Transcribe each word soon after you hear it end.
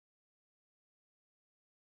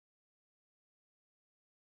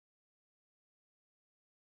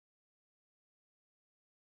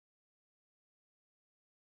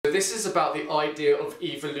So this is about the idea of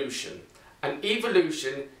evolution. And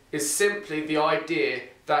evolution is simply the idea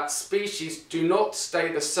that species do not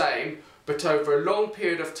stay the same, but over a long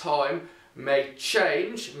period of time may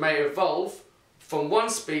change, may evolve from one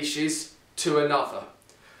species to another.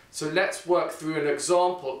 So let's work through an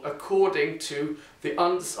example according to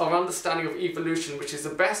our understanding of evolution, which is the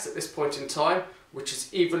best at this point in time, which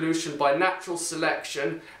is evolution by natural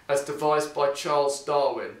selection as devised by Charles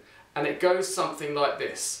Darwin. And it goes something like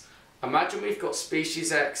this. Imagine we've got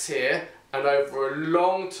species X here, and over a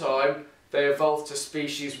long time they evolved to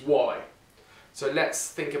species Y. So let's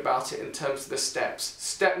think about it in terms of the steps.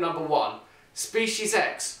 Step number 1, species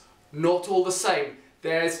X, not all the same.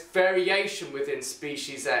 There's variation within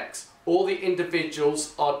species X. All the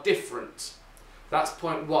individuals are different. That's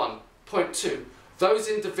point 1. Point 2, those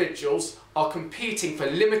individuals are competing for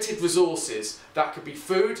limited resources. That could be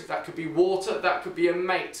food, that could be water, that could be a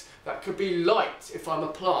mate, that could be light if I'm a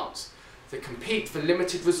plant. They compete for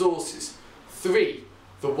limited resources. 3,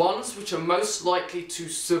 the ones which are most likely to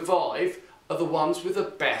survive are the ones with the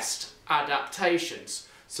best adaptations.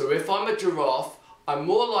 So if I'm a giraffe, I'm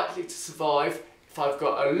more likely to survive if I've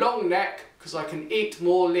got a long neck because I can eat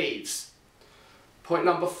more leaves. Point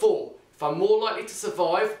number 4, if I'm more likely to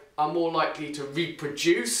survive, I'm more likely to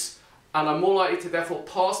reproduce, and I'm more likely to therefore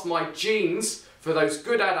pass my genes for those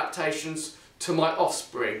good adaptations to my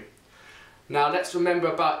offspring. Now let's remember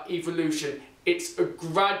about evolution. It's a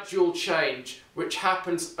gradual change which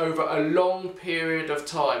happens over a long period of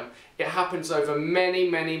time. It happens over many,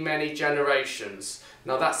 many, many generations.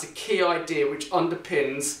 Now that's a key idea which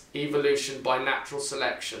underpins evolution by natural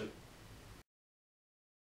selection.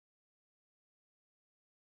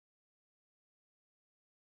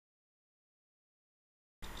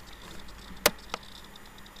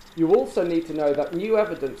 You also need to know that new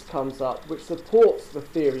evidence comes up which supports the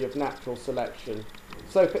theory of natural selection.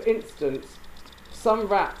 So for instance, some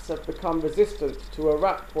rats have become resistant to a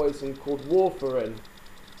rat poison called warfarin.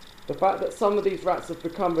 The fact that some of these rats have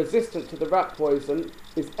become resistant to the rat poison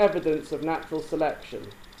is evidence of natural selection.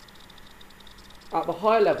 At the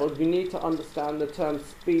high level, you need to understand the term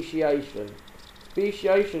speciation.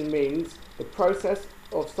 Speciation means the process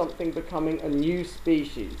of something becoming a new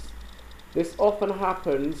species. This often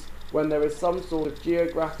happens when there is some sort of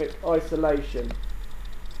geographic isolation.